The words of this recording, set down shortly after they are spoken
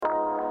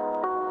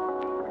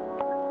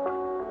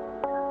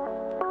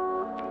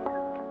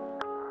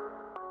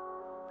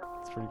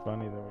pretty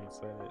funny the way you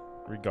said it.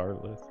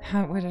 Regardless.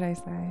 What did I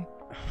say?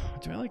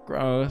 Do I look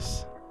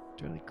gross?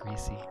 Do I look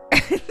greasy?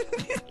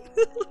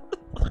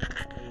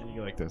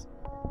 You like this?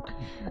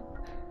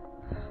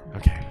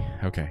 Okay.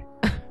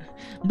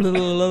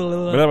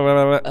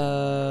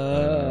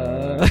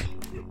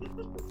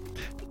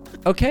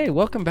 Okay,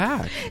 welcome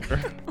back.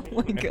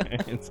 Oh my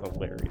God. It's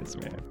hilarious,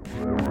 man.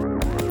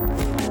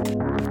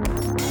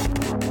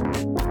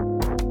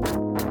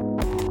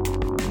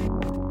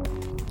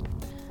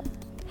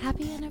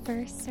 Happy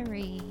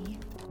anniversary.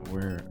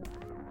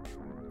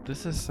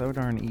 This is so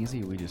darn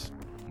easy. We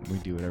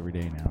do it every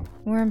day now.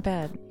 We're in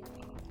bed.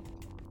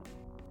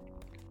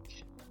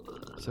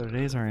 So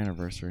today's our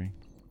anniversary.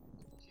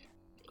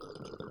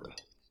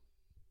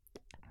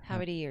 How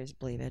many years,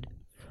 believe it?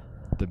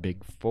 The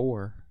big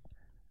 4.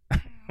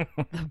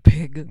 The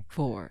big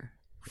 4.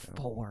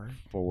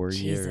 4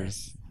 Jesus.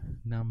 years.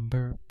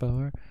 Number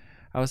 4.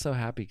 I was so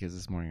happy because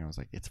this morning I was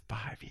like, it's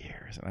 5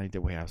 years. And I did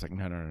wait. I was like,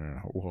 no.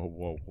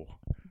 Whoa.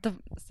 The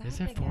sad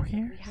Is it thing 4 is,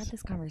 years? we had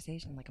this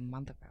conversation like a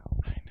month ago.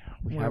 I know.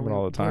 We where have it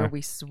all the time. Where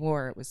we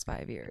swore it was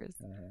 5 years.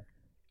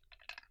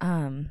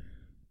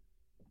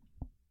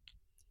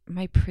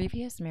 My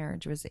previous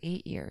marriage was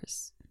 8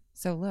 years.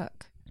 So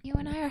look, you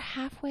and I are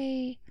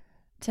halfway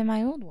to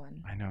my old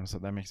one. I know. So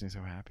that makes me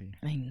so happy.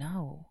 I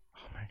know.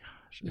 Oh my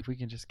gosh. If we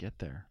can just get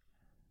there.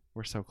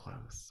 We're so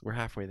close. We're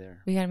halfway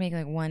there. We got to make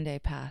like one day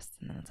past,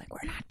 and then it's like,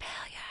 we're not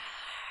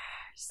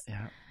failures.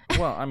 Yeah.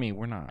 Well, I mean,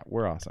 we're not.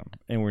 We're awesome.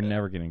 And we're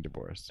never getting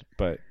divorced.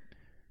 But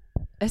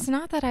it's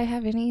not that I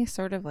have any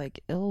sort of like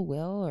ill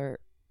will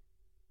or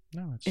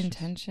no, it's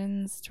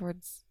intentions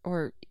towards,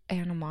 or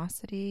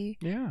animosity,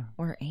 yeah,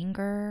 or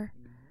anger,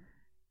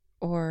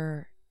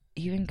 or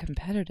even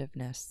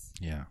competitiveness.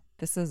 Yeah.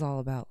 This is all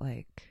about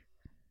like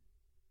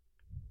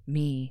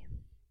me.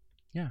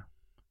 Yeah.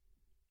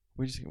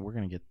 We're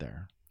going to get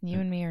there. You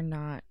and me are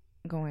not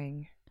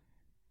going.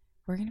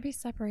 We're going to be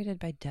separated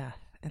by death,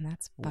 and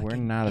that's fucking We're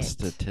not it. a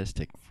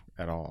statistic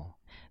at all.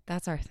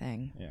 That's our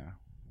thing. Yeah.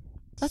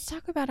 Let's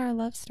talk about our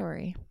love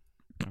story.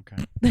 Okay.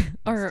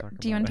 Or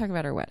do you want to talk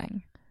about our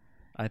wedding?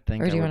 I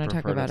think Or do I you would wanna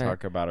talk prefer about to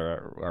talk about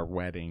our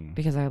wedding.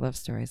 Because our love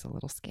story is a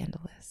little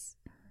scandalous.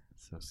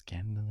 So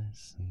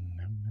scandalous and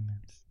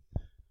ominous.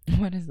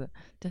 What is it?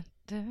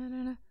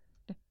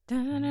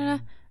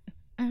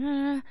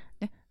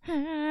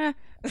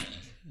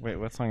 Wait,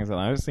 what song is that?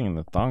 I was singing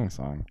the thong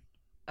song.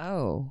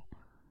 Oh.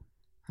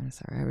 I'm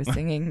sorry. I was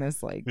singing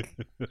this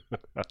like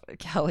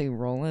Kelly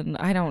Rowland.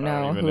 I don't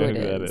know who it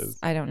is.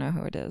 I don't know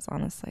who it is,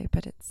 honestly,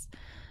 but it's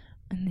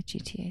in the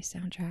GTA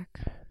soundtrack.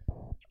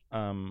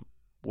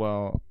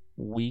 Well,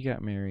 we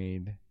got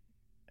married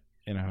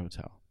in a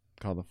hotel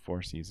called the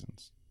Four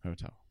Seasons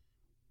Hotel.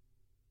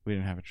 We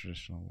didn't have a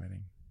traditional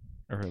wedding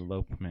or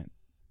elopement.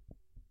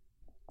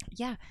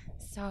 Yeah.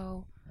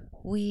 So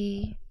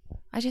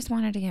I just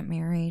wanted to get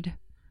married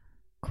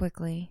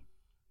quickly,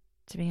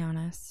 to be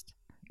honest.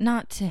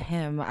 Not to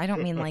him. I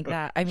don't mean like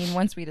that. I mean,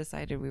 once we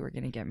decided we were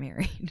going to get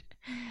married.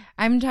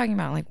 I'm talking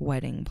about like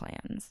wedding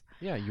plans.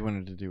 Yeah, you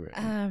wanted to do it.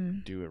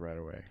 Do it right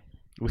away.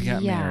 We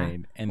got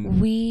married and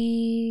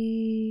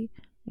we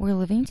were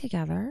living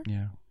together.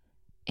 Yeah.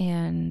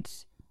 And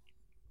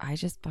I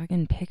just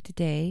fucking picked a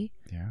day.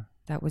 Yeah.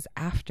 That was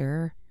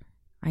after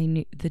I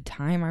knew the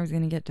time I was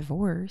going to get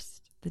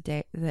divorced. The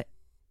day that,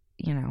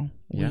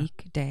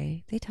 week,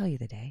 day. They tell you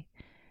the day.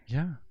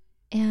 Yeah.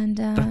 And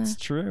that's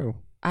true.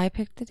 I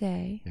picked the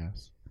day.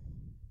 Yes.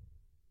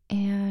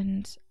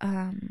 And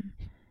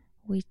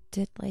we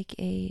did like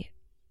a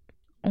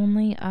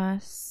only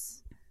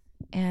us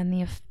and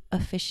the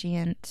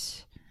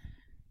officiant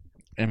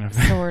and a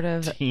sort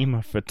of team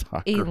of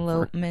photographers.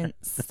 Elopement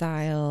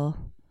style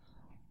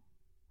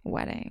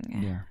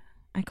wedding. Yeah.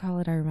 I call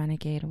it our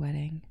renegade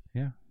wedding.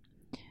 Yeah.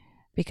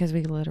 Because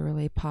we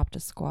literally popped a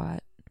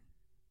squat.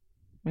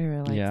 We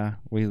were like, yeah,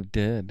 we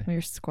did. We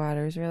were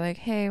squatters. We were like,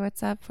 hey,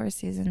 what's up, Four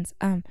Seasons?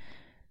 Let's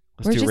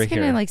we're do just right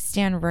gonna here. like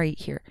stand right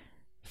here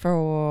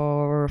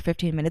for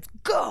 15 minutes.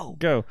 Go.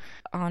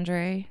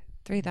 Andre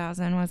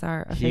 3000 was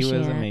our officiant. He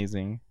was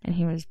amazing. And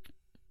he was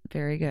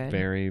very good.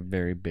 Very,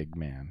 very big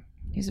man.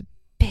 He was a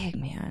big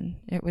man.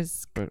 But it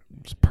was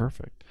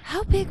perfect.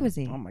 How big was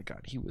he? Oh my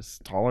God, he was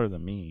taller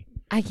than me.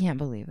 I can't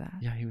believe that.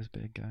 Yeah, he was a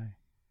big guy.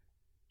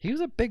 He was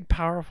a big,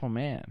 powerful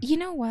man. You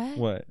know what?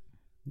 What?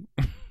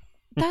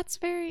 That's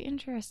very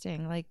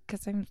interesting. Like,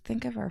 because I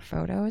think of our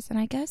photos, and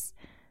I guess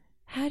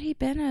had he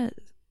been a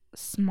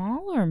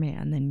smaller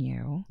man than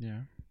you,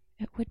 yeah,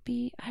 I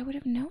would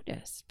have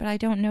noticed. But I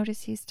don't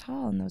notice he's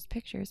tall in those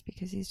pictures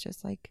because he's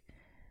just like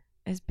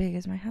as big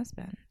as my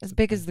husband, as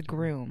big as the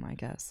groom, I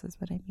guess is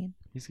what I mean.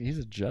 He's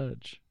a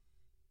judge.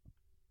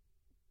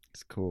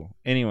 It's cool.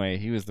 Anyway,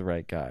 he was the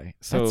right guy.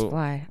 So let's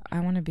fly. I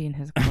want to be in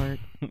his court.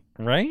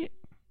 Right?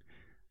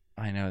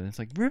 I know. It's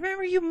like,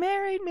 remember you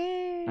married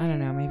me. I don't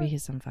know. Maybe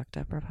he's some fucked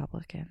up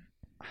Republican.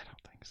 I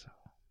don't think so.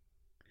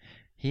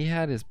 He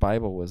had his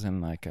Bible was in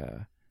like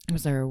a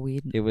Was there a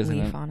weed It was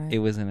leaf on it? It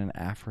was in an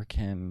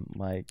African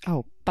like.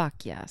 Oh, fuck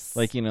yes.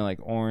 Like, like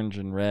orange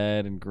and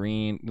red and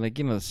green, like,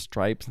 the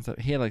stripes and stuff.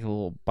 He had like a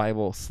little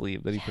Bible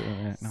sleeve that he put in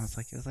it. And I was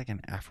like, it was like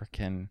an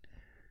African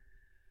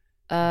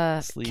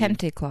sleeve.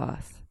 Kente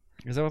cloth.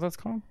 Is that what that's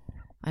called?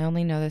 I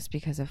only know this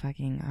because of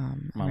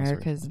fucking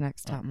America's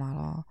Next Top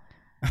Model.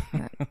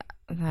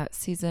 that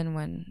season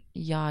when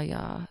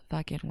Yaya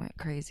fucking went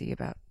crazy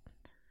about,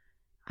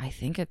 I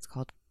think it's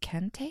called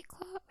Kente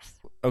cloth.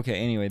 Okay,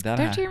 anyway,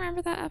 Don't you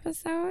remember that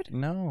episode?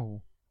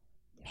 No.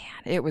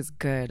 Man, it was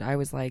good. I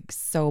was like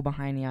so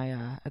behind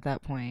Yaya at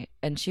that point,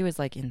 and she was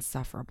like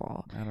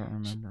insufferable. I don't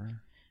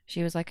remember.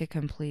 She was like a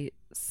complete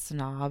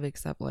snob,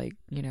 except like,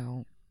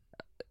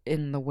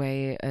 in the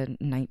way a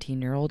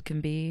 19-year-old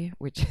can be,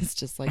 which is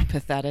just like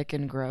pathetic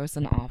and gross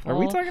and awful. Are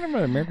we talking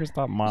about America's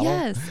Top Model?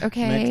 Yes.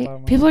 Okay.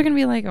 People are gonna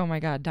be like, oh my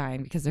god,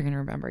 dying, because they're gonna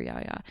remember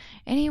Yaya.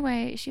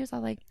 Anyway, she was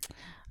all like,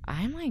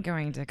 I'm like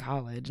going to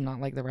college, not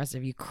like the rest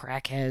of you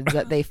crackheads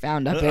that they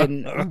found up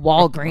in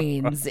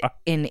Walgreens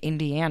in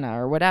Indiana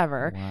or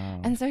whatever.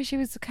 Wow. And so she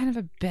was kind of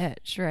a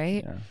bitch,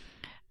 right? Yeah.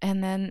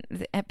 And then,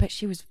 but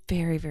she was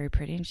very, very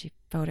pretty, and she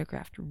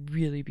photographed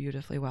really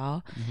beautifully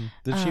well. Mm-hmm.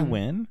 Did she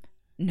win?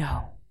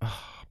 No.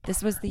 Oh,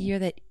 this was the year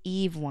that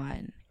Eve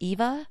won.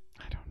 Eva?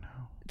 I don't know.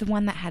 The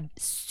one that had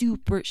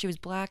she was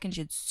black and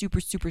she had super,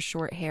 super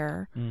short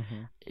hair.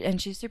 Mm-hmm.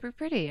 And she's super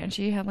pretty, and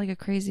she had like a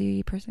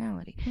crazy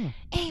personality.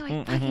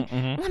 Anyway,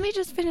 Mm-hmm. let me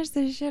just finish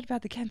this shit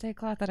about the Kente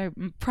cloth that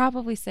I'm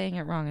probably saying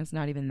it wrong. It's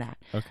not even that.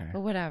 Okay.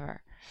 But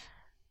whatever.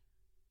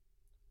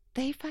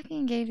 They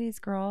fucking gave these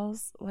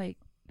girls like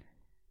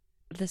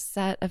the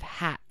set of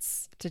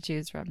hats to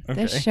choose from.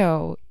 Okay. This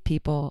show,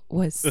 people,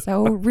 was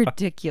so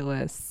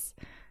ridiculous.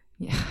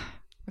 Yeah.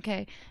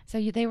 Okay.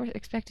 So they were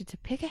expected to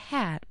pick a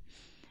hat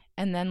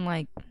and then,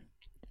 like,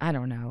 I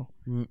don't know.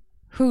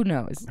 Who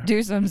knows?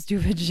 Do some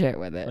stupid shit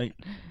with it. Like,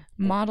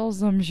 model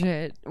some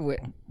shit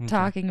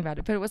talking about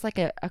it. But it was like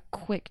a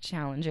quick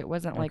challenge. It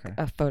wasn't like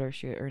a photo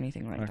shoot or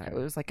anything like that. It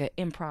was like an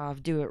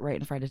improv, do it right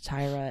in front of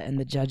Tyra and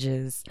the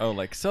judges. Oh,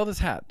 like, sell this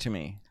hat to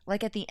me.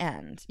 Like at the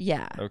end.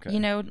 Yeah. Okay.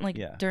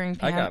 During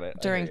I got it.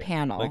 during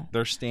panel. Like,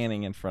 they're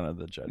standing in front of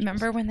the judges.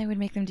 Remember when they would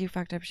make them do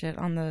fucked up shit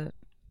on that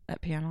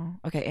panel?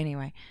 Okay,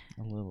 anyway.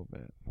 A little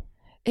bit.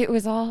 It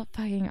was all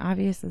fucking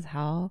obvious as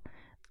hell.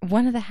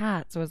 One of the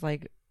hats was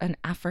like an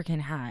African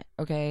hat,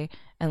 okay?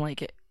 And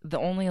like the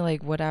only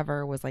like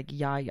whatever was like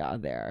Yaya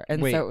there.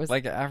 And wait, so it was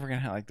like an African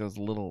hat, like those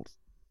little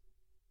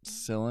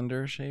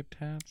cylinder shaped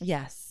hats?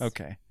 Yes.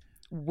 Okay.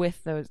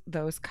 With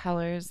those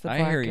colors, the I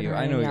black hear and you.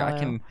 red I know. and I yellow.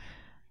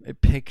 can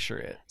picture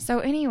it. So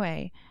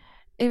anyway,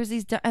 it was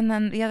these, and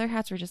then the other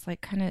hats were just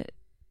like kind of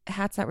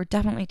hats that were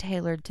definitely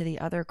tailored to the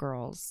other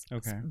girls.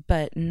 Okay.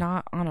 But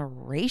not on a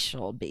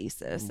racial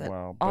basis at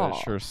Well, all. but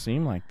it sure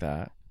seemed like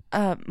that.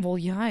 Well,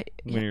 yeah.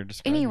 When you're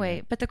describing Anyway,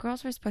 it. but the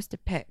girls were supposed to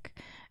pick,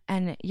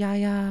 and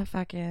Yaya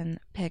fucking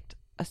picked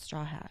a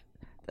straw hat,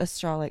 a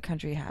straw like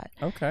country hat,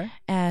 Okay.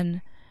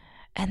 and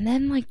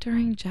then like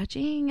during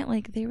judging,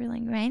 like they were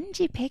like, why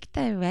didn't you pick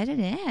the red and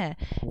it?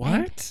 What?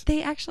 And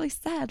they actually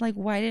said like,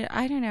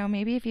 I don't know,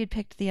 maybe if you'd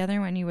picked the other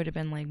one, you would have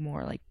been like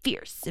more like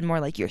fierce and more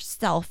like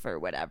yourself or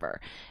whatever.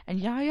 And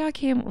Yaya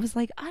was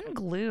like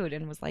unglued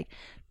and was like,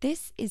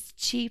 this is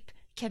cheap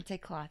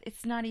Kente cloth.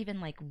 It's not even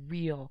like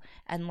real,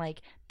 and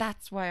like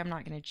that's why I'm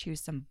not gonna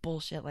choose some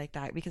bullshit like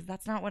that, because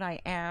that's not what I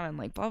am, and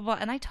like blah blah.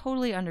 And I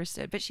totally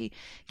understood, but she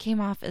came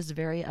off as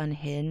very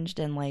unhinged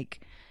and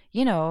like,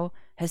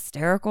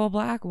 hysterical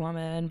black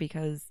woman,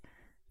 because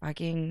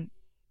fucking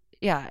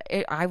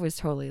I was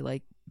totally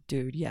like,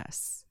 dude,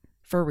 yes,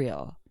 for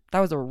real, that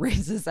was a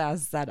racist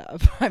ass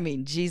setup. I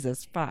mean,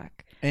 Jesus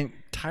fuck. And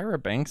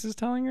Tyra Banks is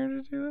telling her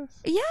to do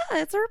this? Yeah,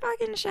 it's her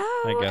fucking show.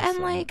 I guess and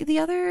so. like the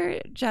other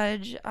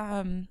judge,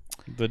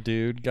 The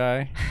dude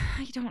guy?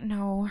 I don't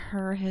know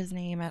his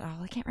name at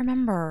all. I can't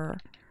remember.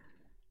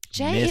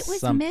 Jay, Miss it was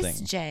something. Miss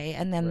J,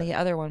 and then the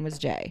other one was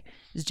Jay.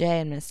 It was Jay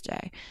and Miss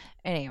J.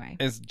 Anyway,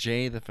 Is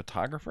Jay the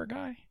photographer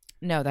guy?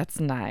 no, that's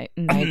Nigel.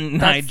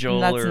 Nigel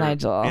That's or-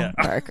 Nigel yeah.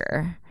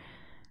 Barker,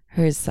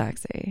 who's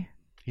sexy.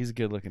 He's a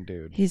good looking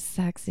dude. He's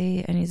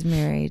sexy, and he's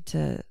married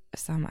to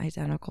some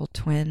identical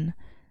twin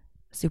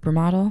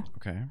supermodel.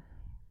 Okay.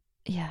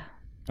 Yeah.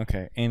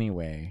 Okay.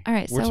 Anyway. All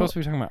right, We're so- supposed to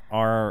be talking about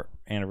our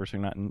anniversary,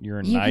 not your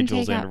and You can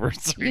Nigel's take out-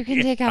 anniversary. You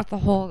can take out the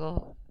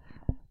whole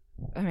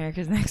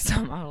America's Next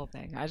Top Model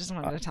thing. I just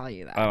wanted to tell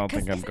you that. I don't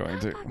think 'Cause I'm isn't going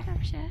that to. fucked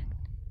up shit?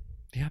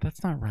 Yeah,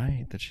 that's not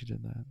right that she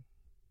did that.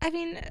 I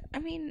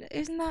mean,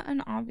 isn't that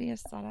an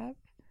obvious setup?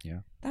 Yeah.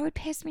 That would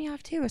piss me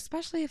off too,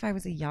 especially if I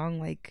was a young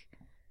like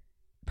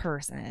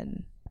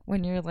person.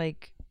 When you're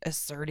like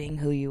asserting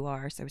who you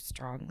are so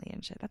strongly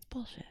and shit, that's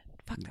bullshit.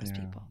 Fuck those Yeah.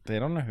 people. They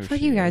don't know who Fuck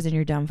she you is. guys and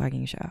your dumb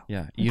fucking show.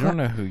 Yeah. You don't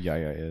know who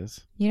Yaya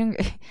is. You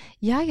don't.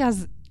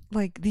 Yaya's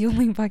like the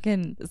only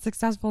fucking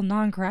successful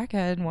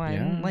non-crackhead one.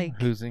 Yeah. Like,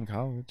 Who's in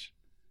college?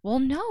 well,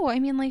 no, I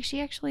mean, like,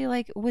 she actually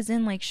like was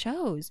in like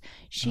shows.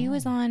 She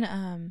was Oh.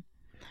 on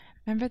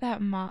remember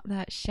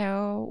that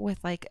show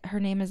with like, her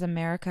name is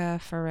America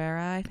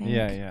Ferrera, I think.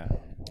 Yeah.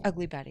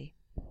 Ugly Betty.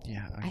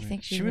 Yeah, I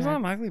think she was had-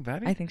 on Ugly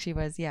Betty. I think she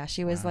was. Yeah,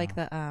 she was like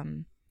Wow.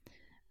 the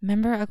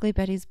Remember Ugly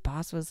Betty's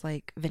boss was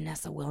like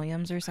Vanessa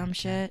Williams or some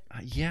shit.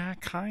 Yeah,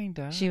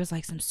 kinda. She was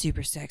like some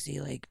super sexy,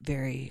 like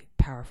very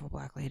powerful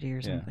black lady or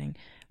Yeah. something.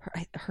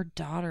 Her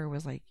daughter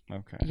was like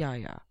Okay.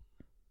 yeah.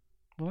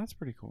 Well, that's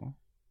pretty cool.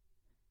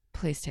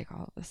 Please take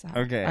all of this out.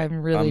 Okay.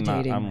 I'm really not-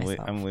 dating I'm myself.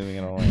 I'm leaving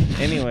it all in.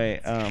 Anyway,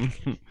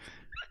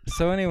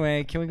 so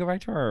anyway, can we go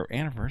back to our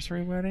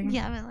anniversary wedding?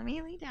 Yeah, but let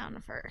me lay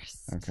down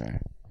first. Okay.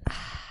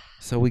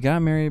 So we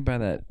got married by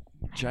that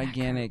neck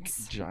gigantic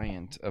hurts.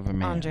 giant of a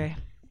man. Andre,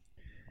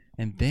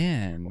 And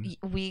then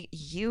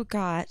you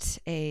got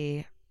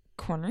a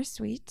corner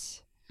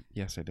suite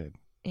yes, I did.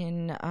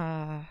 in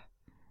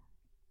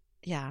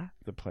yeah,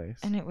 The place.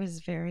 and it was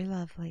very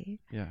lovely.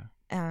 Yeah.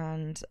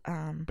 And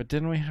But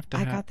didn't we have to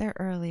I got there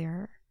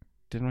earlier.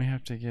 didn't we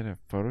have to get a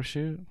photo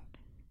shoot?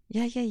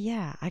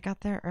 Yeah. I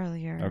got there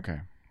earlier. Okay.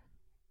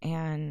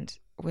 And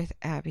with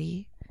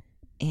Abby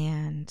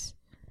and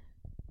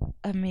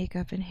a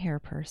makeup and hair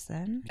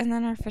person. And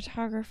then our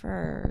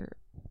photographers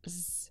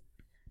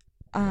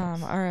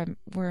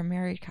were a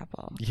married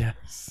couple.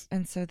 Yes.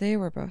 And so they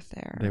were both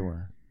there. They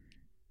were.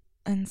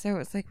 And so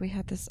it's like we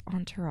had this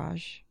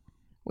entourage.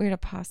 We had a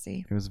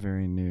posse. It was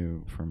very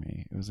new for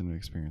me. It was a new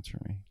experience for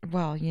me.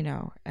 Well,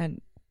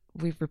 and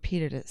we've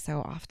repeated it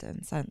so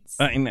often since.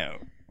 I know.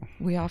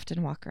 We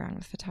often walk around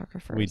with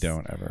photographers. We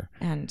don't ever.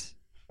 And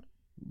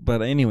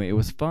But anyway, it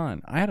was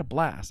fun. I had a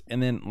blast.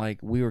 And then like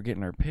we were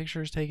getting our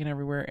pictures taken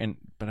everywhere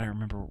but I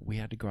remember we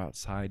had to go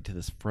outside to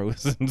this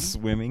frozen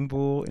swimming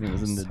pool and it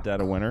was in the So dead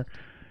of winter.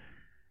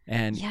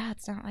 And yeah,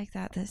 it's not like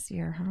that this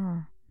year,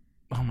 huh?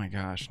 oh my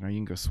gosh, now you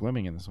can go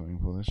swimming in the swimming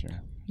pool this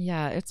year.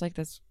 Yeah, it's like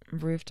this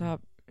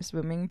rooftop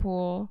swimming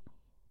pool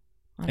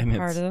on And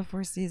part it's- of the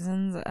Four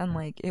Seasons, and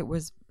like there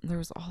was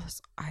all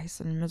this ice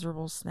and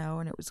miserable snow,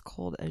 and it was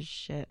cold as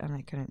shit, and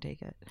I couldn't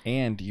take it.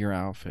 And your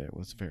outfit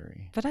was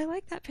very But I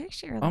like that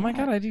picture. Oh my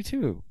god, I do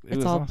too. It It's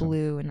was all awesome.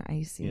 blue and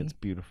icy. It's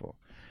beautiful.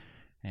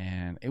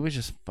 And it was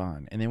just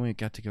fun. And then we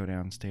got to go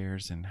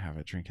downstairs and have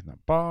a drink in the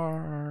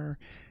bar.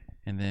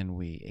 And then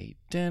we ate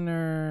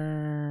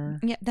dinner.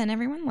 Yeah. Then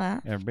everyone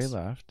left. Everybody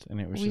left. And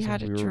it was We just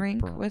had like a we were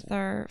drink burnt. with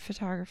our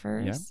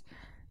photographers.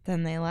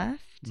 Then they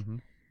left,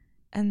 Mhm.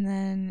 and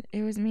then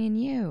it was me and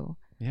you,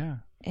 Yeah.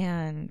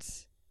 and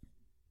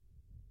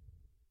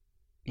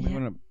We yeah.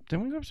 went up,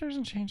 didn't we go upstairs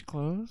and change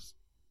clothes?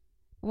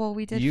 Well,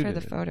 we did You for the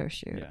did. photo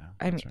shoot. Yeah.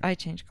 I mean, that's right. I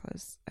changed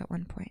clothes at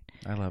one point.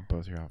 I love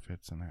both your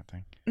outfits and that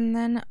thing. And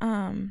then,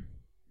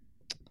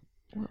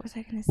 what was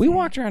I gonna say? We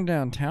walked around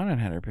downtown and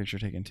had our picture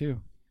taken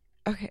too.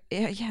 Okay,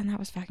 yeah, and that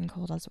was fucking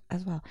cold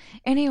as well.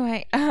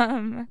 Anyway,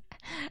 Mm-hmm.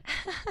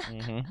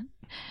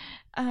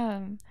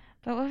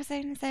 but what was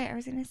I gonna say? I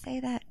was gonna say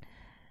that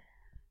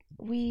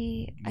I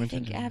Went to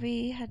think dinner.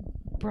 Abby had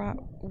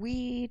brought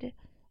weed,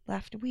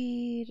 left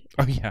weed,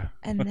 Oh yeah.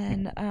 and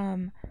then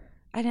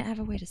I didn't have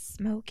a way to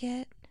smoke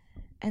it,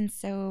 and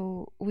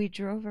so we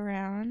drove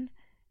around,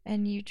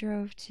 and you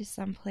drove to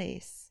some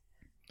place,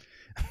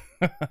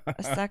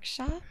 a sex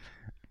shop.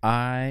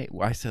 I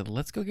said,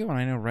 let's go get one.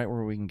 I know right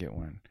where we can get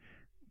one.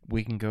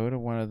 We can go to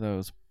one of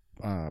those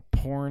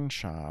porn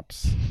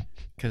shops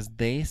because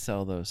they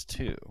sell those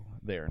too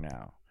there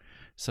now.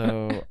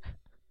 So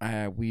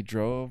we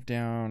drove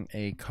down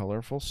a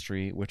colorful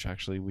street, which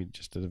actually we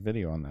just did a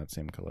video on that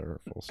same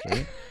colorful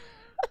street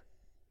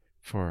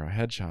for a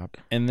head shop.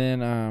 And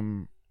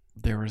then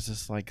there was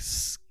this like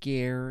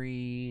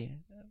scary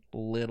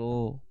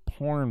little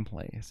porn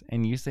place.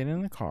 And you stayed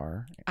in the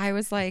car. I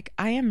was like,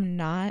 I am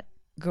not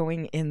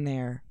going in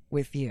there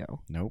with you.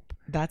 Nope.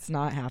 That's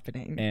not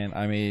happening. And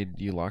I made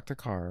you lock the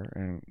car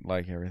and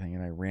like everything.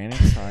 And I ran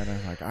inside. I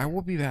was like, I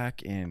will be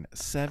back in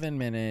 7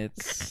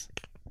 minutes.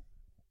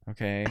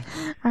 Okay.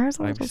 I was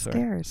a I'm little sorry.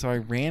 scared. So I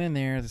ran in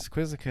there as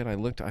quick as I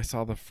could. I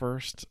saw the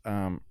first,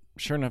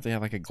 sure enough, they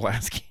had like a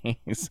glass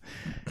case.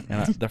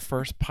 And the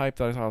first pipe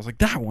that I saw, I was like,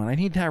 that one, I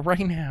need that right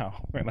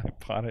now. And I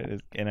bought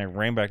it and I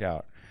ran back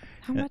out.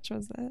 How much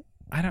was it?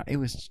 It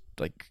was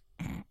like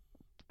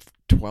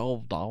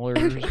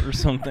 $12 or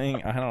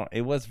something.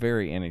 It was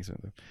very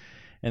inexpensive.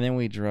 And then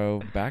we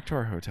drove back to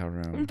our hotel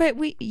room. But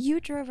you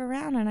drove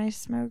around and I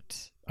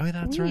smoked. Oh,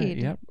 that's right. Weed.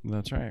 Yep,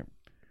 that's right.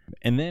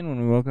 And then when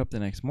we woke up the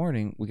next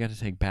morning, we got to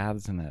take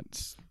baths in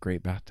that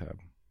great bathtub.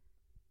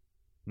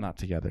 Not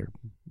together,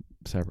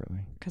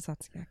 separately. Because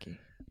that's yucky.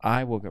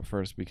 I woke up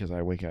first because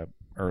I wake up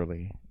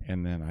early,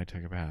 and then I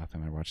took a bath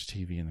and I watched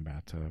TV in the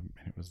bathtub,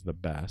 and it was the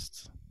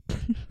best.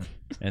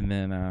 And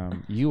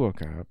then you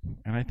woke up,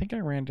 and I think I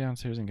ran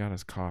downstairs and got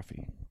us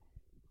coffee.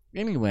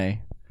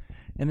 Anyway,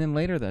 and then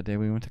later that day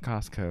we went to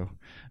Costco.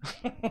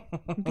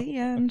 The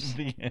end.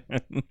 The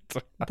end.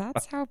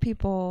 That's how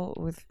people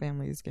with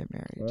families get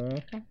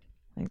married.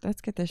 Like,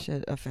 let's get this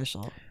shit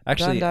official.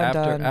 Actually, Dun,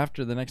 dun, dun.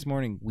 after the next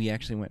morning, we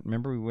actually went.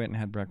 Remember, we went and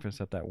had breakfast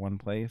at that one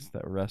place,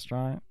 that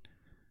restaurant,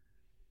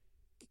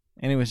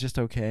 and it was just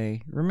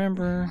okay.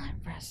 Remember,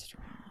 What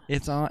restaurant?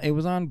 it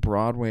was on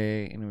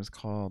Broadway, and it was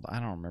called, I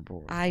don't remember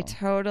what it was I called.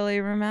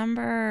 totally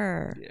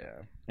remember.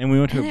 Yeah. And we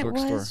went to And a it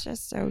bookstore. was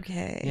just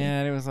okay. Yeah,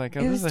 and it was like,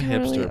 oh, it this was is a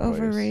totally hipster place.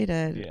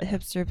 overrated. Yeah.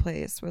 Hipster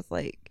place with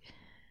like,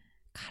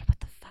 God, what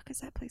the fuck is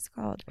that place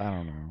called? I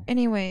don't know.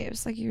 Anyway, it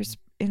was like you're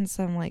in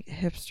some like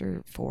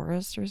hipster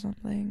forest or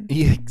something.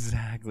 Yeah,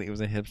 exactly. It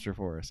was a hipster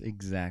forest.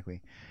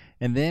 Exactly.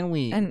 And then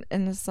we And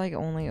it's like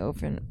only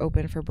open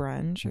for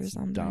brunch or it's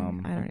something.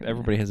 dumb. I don't even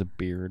Everybody know. has a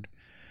beard.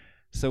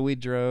 So we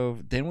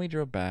drove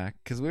back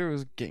because we were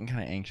getting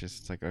kind of anxious.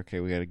 It's like,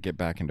 okay, we got to get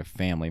back into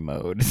family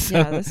mode. So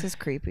Yeah, this is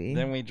creepy.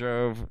 then we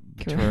drove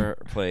Can to we- our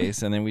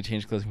place, and then we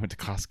changed clothes and went to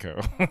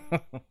Costco.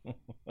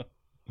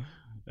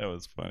 That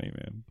was funny,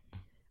 man.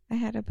 I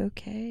had a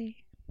bouquet.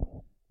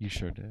 You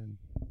sure did.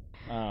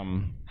 Oh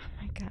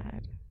my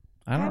God.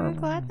 I don't I'm remember.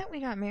 glad that we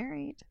got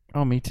married.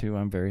 Oh, me too.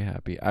 I'm very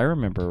happy. I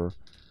remember.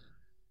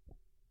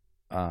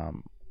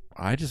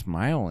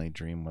 My only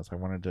dream was I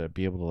wanted to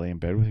be able to lay in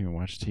bed with you and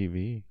watch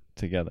TV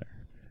together,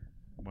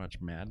 watch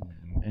Mad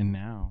Men, and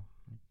now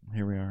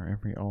here we are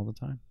all the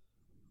time.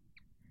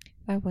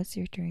 That was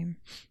your dream.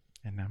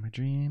 And now my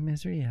dream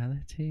is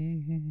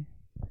reality.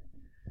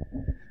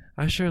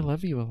 I sure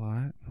love you a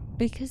lot.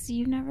 Because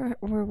you never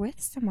were with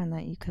someone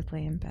that you could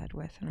lay in bed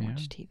with and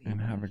watch TV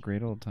and have a with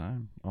great old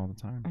time all the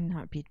time. and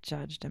not be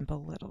judged and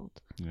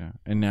belittled. Yeah,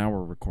 and now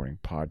we're recording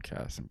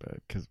podcasts in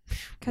bed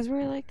Because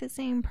we're like the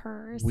same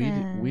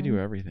person. we do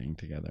everything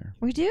together.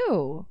 We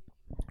do.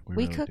 We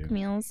really cook do.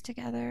 meals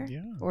together.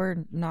 Yeah.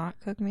 Or not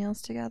cook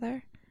meals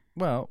together.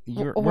 Well,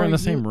 we're or in the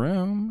you- same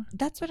room.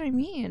 That's what I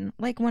mean.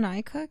 Like when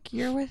I cook,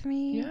 you're with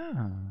me.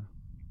 Yeah.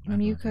 When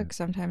I you love cook,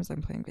 sometimes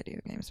I'm playing video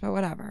games, but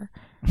whatever.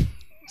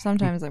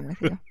 Sometimes I'm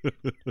with you.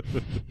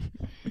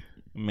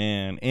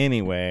 Man,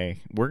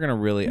 anyway, we're going to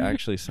really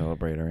actually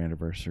celebrate our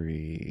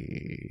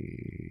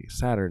anniversary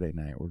Saturday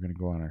night. We're going to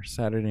go on our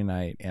Saturday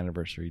night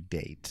anniversary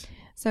date.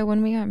 So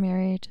when we got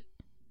married,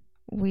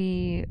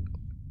 we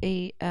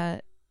ate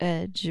at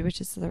Edge,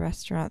 which is the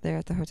restaurant there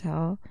at the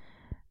hotel.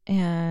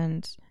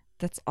 And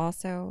that's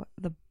also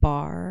the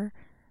bar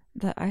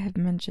that I have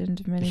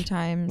mentioned many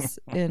times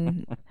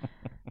in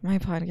my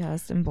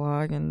podcast and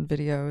blog and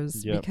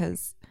videos Yep.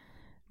 because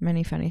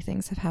many funny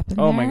things have happened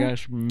Oh there. my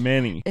gosh,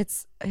 many.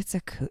 It's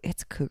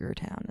Cougar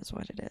Town is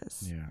what it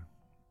is. Yeah,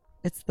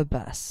 It's the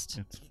best.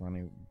 it's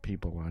funny.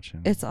 People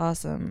watching. It's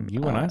awesome.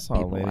 You and I saw a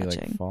people lady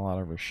watching. like fall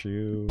out of her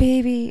shoe.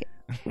 Baby,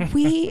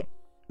 a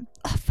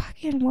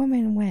fucking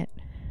woman went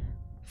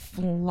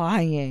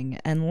flying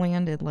and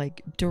landed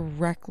like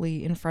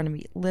directly in front of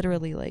me,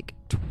 literally like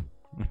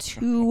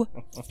 2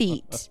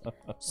 feet,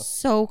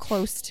 so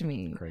close to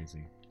me.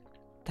 Crazy.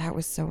 That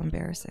was so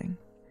embarrassing.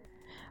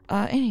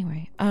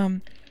 Anyway,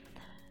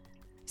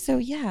 so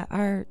yeah,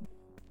 our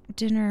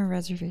dinner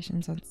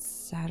reservations on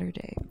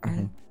Saturday are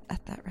Mhm.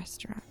 at that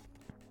restaurant.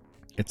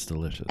 It's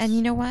delicious. And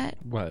you know what?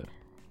 What?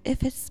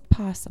 If it's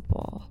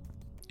possible,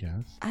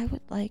 Yes. I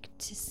would like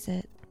to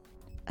sit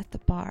at the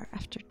bar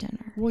after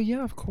dinner Well,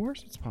 yeah, of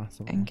course it's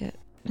possible. and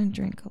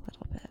drink a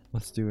little bit.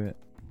 Let's do it.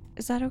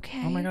 Is that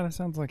okay? Oh my god, it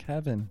sounds like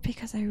heaven.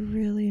 Because I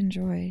really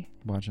enjoy.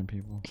 Watching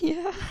people.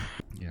 Yeah.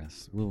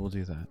 Yes, we will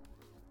do that.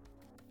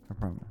 I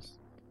promise.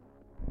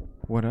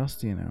 What else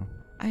do you know?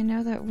 I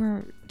know that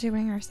we're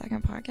doing our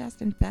second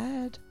podcast in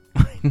bed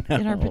I know.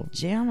 in our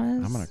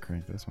pajamas. I'm gonna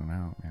crank this one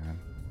out, man.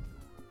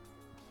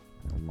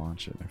 I'll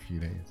launch it in a few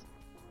days.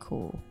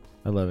 Cool.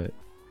 I love it.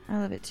 I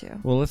love it too.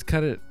 Well, let's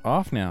cut it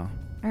off now.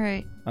 All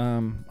right.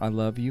 I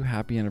love you.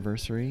 Happy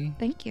anniversary.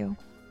 Thank you.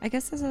 I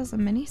guess this is a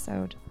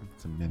mini-sode.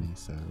 It's a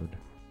mini-sode.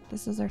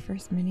 This is our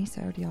first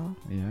mini-sode, y'all.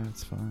 Yeah,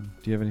 it's fun.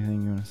 Do you have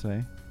anything you want to say?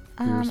 Be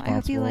I hope you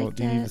responsible. liked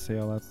Do you need to it. say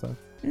all that stuff?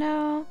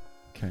 No,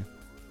 Okay.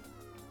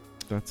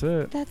 That's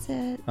it. that's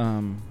it.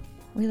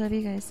 We love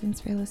you guys.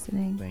 Thanks for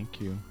listening. Thank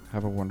you.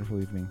 Have a wonderful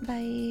evening.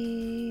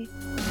 Bye.